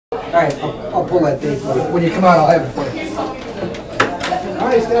All right, I'll pull that date for you. When you come out, I'll have it for you. All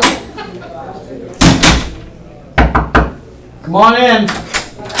right, Steph. Come on in.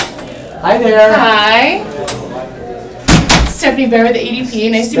 Hi there. Hi. Stephanie Bair with the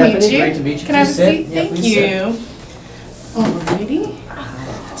ADP. Nice to meet you. Great to meet you. Can I have a seat? Yeah, Thank you.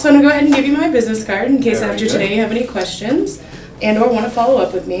 Alrighty. So I'm going to go ahead and give you my business card in case after today you have any questions and or want to follow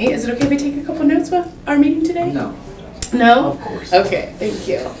up with me. Is it okay if I take a couple notes with our meeting today? No. No? Of course. Okay, thank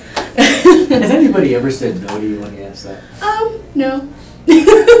you. Has anybody ever said no to you when you ask that? No.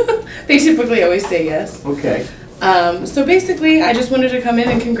 They typically always say yes. Okay. So basically, I just wanted to come in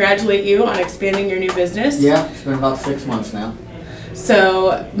and congratulate you on expanding your new business. Yeah, it's been about 6 months now.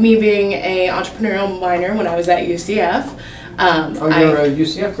 So, me being a entrepreneurial minor when I was at UCF. You're a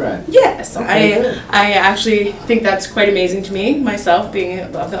UCF grad? Yes. Okay, I actually think that's quite amazing to me, myself, being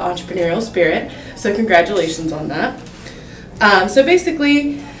of the entrepreneurial spirit. So, congratulations on that. So,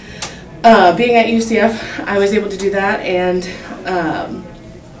 basically, being at UCF, I was able to do that, and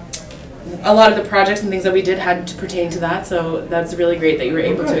a lot of the projects and things that we did had to pertain to that, so that's really great that you were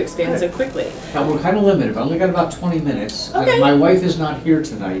able to expand so quickly. Now, we're kind of limited. I've only got about 20 minutes. Okay. My wife is not here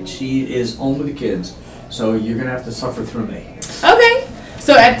tonight. She is home with the kids, so you're going to have to suffer through me. Okay.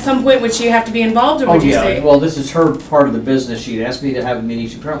 So at some point would she have to be involved, or would you say? Well, this is her part of the business. She'd asked me to have a meeting.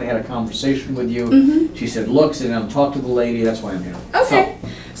 She apparently had a conversation with you. Mm-hmm. She said, look, sit down, talk to the lady. That's why I'm here. Okay.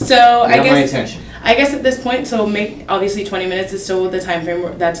 So I guess my attention. I guess at this point, so obviously 20 minutes is still the time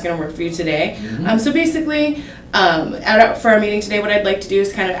frame that's going to work for you today. Mm-hmm. So basically, for our meeting today, what I'd like to do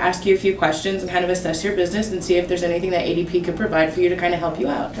is kind of ask you a few questions and kind of assess your business and see if there's anything that ADP could provide for you to kind of help you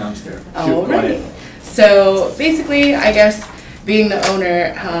out. Sounds fair. Alright. So basically, I guess being the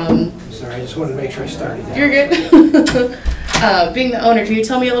owner. Sorry, I just wanted to make sure I started that. You're good. Being the owner, can you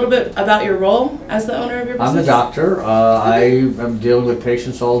tell me a little bit about your role as the owner of your business? I'm the doctor. I am dealing with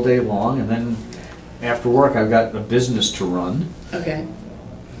patients all day long, and then after work, I've got a business to run. Okay.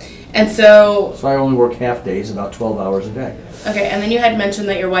 And so I only work half days, about 12 hours a day. Okay, and then you had mentioned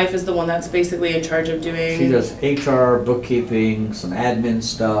that your wife is the one that's basically in charge of doing... She does HR, bookkeeping, some admin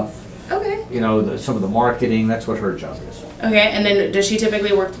stuff. Okay. You know, some of the marketing. That's what her job is. Okay, and then does she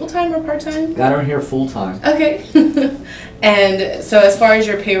typically work full-time or part-time? Got her here full-time. Okay. And so as far as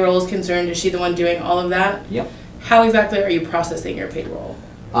your payroll is concerned, is she the one doing all of that? Yep. How exactly are you processing your payroll?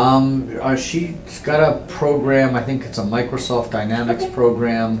 She's got a program, I think it's a Microsoft Dynamics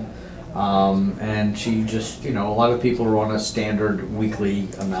program, and she just, you know, a lot of people are on a standard weekly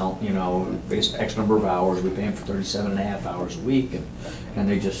amount, you know, based X number of hours. We pay them for 37.5 hours a week, and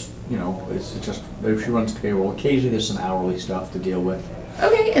they just, you know, it's just, she runs payroll. Occasionally there's some hourly stuff to deal with.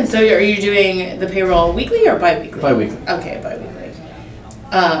 Okay, and so are you doing the payroll weekly or bi-weekly? Bi-weekly. Okay, bi-weekly.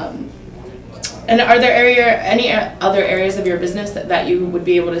 And are there any other areas of your business that you would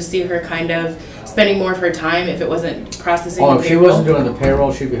be able to see her kind of spending more of her time if it wasn't processing the payroll? If she wasn't doing the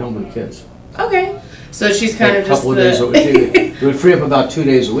payroll, she'd be home with the kids. Okay. So she's kind of just a couple of days a week. It would free up about 2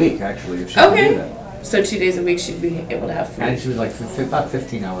 days a week, actually, if she could do that. So 2 days a week she'd be able to have free. And she was like about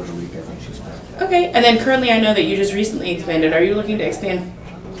 15 hours a week, I think she spent. Okay. And then currently I know that you just recently expanded. Are you looking to expand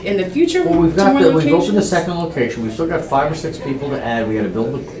in the future? Well, we've opened a second location. We've still got 5 or 6 people to add. We got to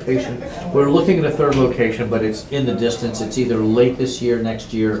build the location. We're looking at a third location, but it's in the distance. It's either late this year,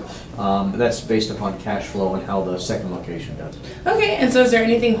 next year. That's based upon cash flow and how the second location does. Okay, and so is there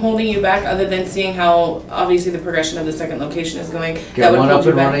anything holding you back other than seeing how obviously the progression of the second location is going? Get one up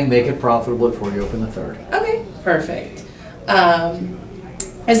and running, make it profitable before you open the third. Okay, perfect.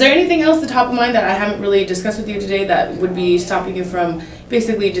 Is there anything else at the top of mind that I haven't really discussed with you today that would be stopping you from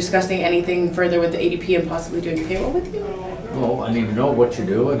basically discussing anything further with the ADP and possibly doing payroll with you? Well, I need to know what you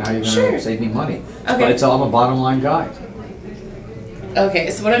do and how you're going to save me money. Okay. But I'm a bottom line guy. Okay,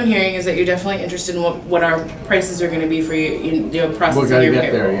 so what I'm hearing is that you're definitely interested in what our prices are going to be for you know, processing your payroll. We're going to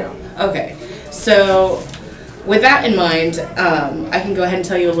get there, yeah. Okay, so with that in mind, I can go ahead and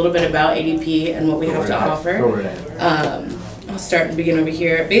tell you a little bit about ADP and what we have to offer. Go right ahead. I'll start and begin over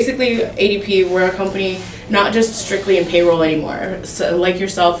here. Basically, ADP, we're a company not just strictly in payroll anymore. So like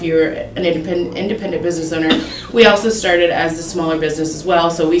yourself, you're an independent business owner. We also started as a smaller business as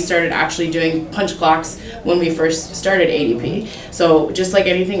well. So we started actually doing punch clocks when we first started ADP. So just like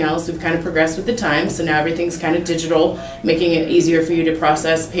anything else, we've kind of progressed with the times. So now everything's kind of digital, making it easier for you to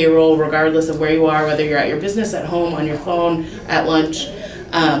process payroll regardless of where you are, whether you're at your business, at home, on your phone, at lunch.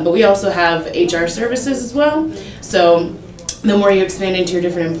 But we also have HR services as well. So the more you expand into your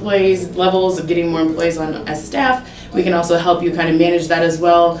different employees, levels of getting more employees on as staff, we can also help you kind of manage that as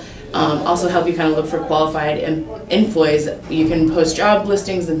well. Also help you kind of look for qualified employees. You can post job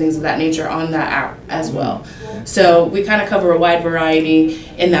listings and things of that nature on that app as well. So we kind of cover a wide variety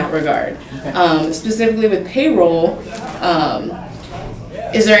in that regard. Specifically with payroll,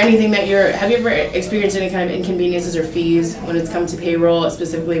 is there anything that have you ever experienced any kind of inconveniences or fees when it's come to payroll,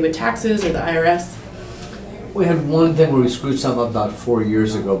 specifically with taxes or the IRS? We had one thing where we screwed something up about 4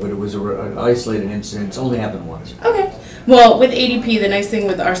 years ago, but it was an isolated incident. It's only happened once. Okay. Well, with ADP, the nice thing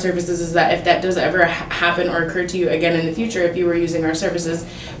with our services is that if that does ever happen or occur to you again in the future, if you were using our services,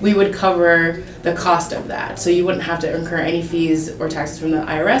 we would cover the cost of that. So you wouldn't have to incur any fees or taxes from the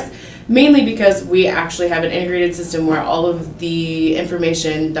IRS, mainly because we actually have an integrated system where all of the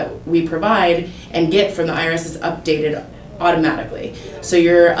information that we provide and get from the IRS is updated automatically. So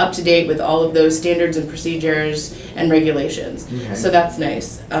you're up to date with all of those standards and procedures and regulations. Okay. So that's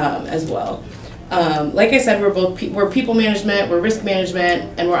nice as well. Like I said, we're people management, we're risk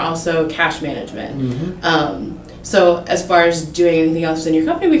management, and we're also cash management. So as far as doing anything else in your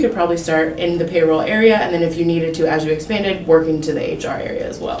company, we could probably start in the payroll area, and then if you needed to, as you expanded, work into the HR area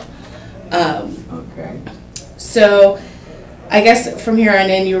as well. Okay. So I guess from here on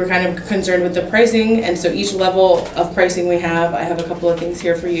in, you were kind of concerned with the pricing, and so each level of pricing we have, I have a couple of things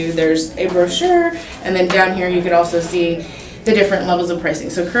here for you. There's a brochure, and then down here you could also see the different levels of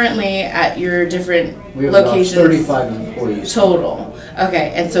pricing. So currently at your different We have locations, about 35 employees. total.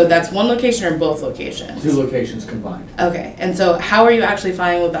 Okay, and so that's one location or both locations? 2 locations combined. Okay, and so how are you actually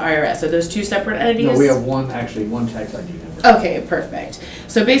filing with the IRS? Are those 2 separate entities? No, we have one tax ID number. Okay, perfect.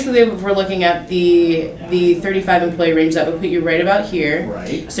 So basically, if we're looking at the 35 employee range, that would put you right about here.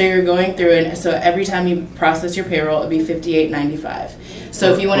 Right. So you're going through, and so every time you process your payroll, it'd be $58.95.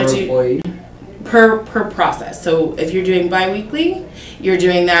 So if you wanted per to employee? per process. So if you're doing bi-weekly, you're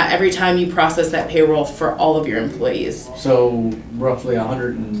doing that every time you process that payroll for all of your employees. So roughly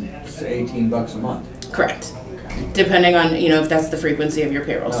 $118 a month. Correct. Depending on, if that's the frequency of your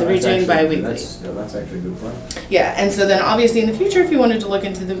payroll. So if you're doing bi-weekly. That's actually a good price. Yeah, and so then obviously in the future, if you wanted to look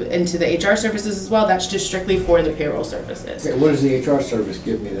into the HR services as well, that's just strictly for the payroll services. Okay, what does the HR service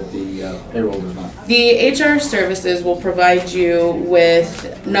give me that the payroll does not? The HR services will provide you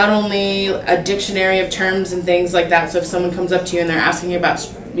with not only a dictionary of terms and things like that. So if someone comes up to you and they're asking you about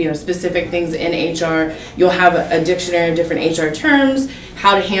specific things in HR, you'll have a dictionary of different HR terms,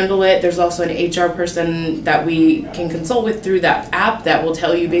 how to handle it. There's also an HR person that we can consult with through that app that will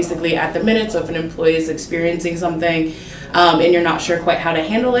tell you basically at the minute. So if an employee is experiencing something and you're not sure quite how to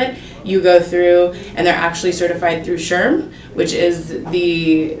handle it, you go through, and they're actually certified through SHRM, which is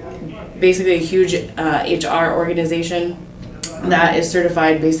basically a huge HR organization that is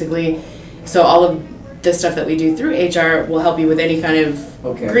certified basically. So all of the stuff that we do through HR will help you with any kind of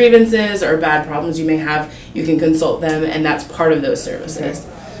grievances or bad problems you may have. You can consult them, and that's part of those services.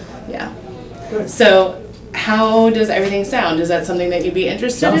 Yeah. Good. So how does everything sound? Is that something that you'd be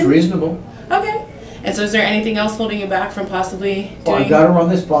interested in? Sounds reasonable. Okay. And so is there anything else holding you back from possibly doing? Well, I've got to run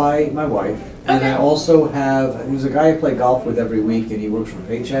this by my wife. And Okay. I also there's a guy I play golf with every week, and he works for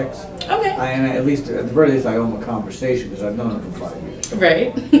paychecks. Okay. At the very least, I owe him a conversation because I've known him for 5 years.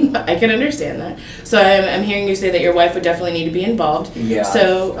 Right. I can understand that. So I'm hearing you say that your wife would definitely need to be involved. Yeah,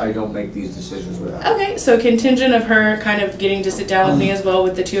 So I don't make these decisions without her. okay, so contingent of her kind of getting to sit down with me as well,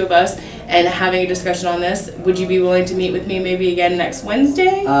 with the two of us, and having a discussion on this, would you be willing to meet with me maybe again next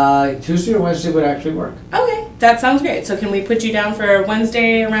Wednesday? Tuesday or Wednesday would actually work. Okay, that sounds great. So can we put you down for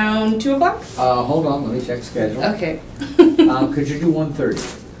Wednesday around 2 o'clock? Hold on, let me check schedule. Okay. Could you do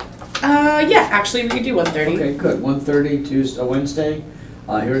 1:30? Yeah, actually we could do 1:30. Okay, good. 1:30 Wednesday.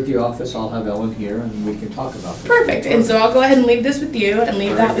 Here at the office, I'll have Ellen here, and we can talk about this. Perfect. And so I'll go ahead and leave this with you, and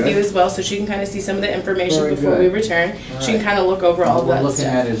leave Very that with good. you as well, so she can kind of see some of the information Very before good. we return. All She can right. kind of look over all What that we're looking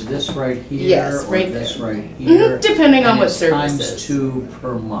stuff. at is this right here, Yes, or right this there. right here. Depending on and what it's services. Times 2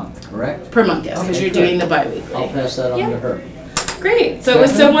 per month, correct? Per month, yes, because Okay, you're good. doing the bi-weekly. I'll pass that on Yeah. to her. Great. So it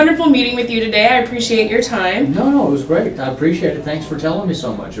was so wonderful meeting with you today. I appreciate your time. No, it was great. I appreciate it. Thanks for telling me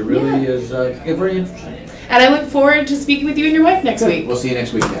so much. It really is very interesting. And I look forward to speaking with you and your wife next Good. week. We'll see you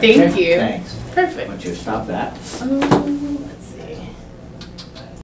next week then. Thank okay? you. Thanks. Perfect. Why don't you stop that? Let's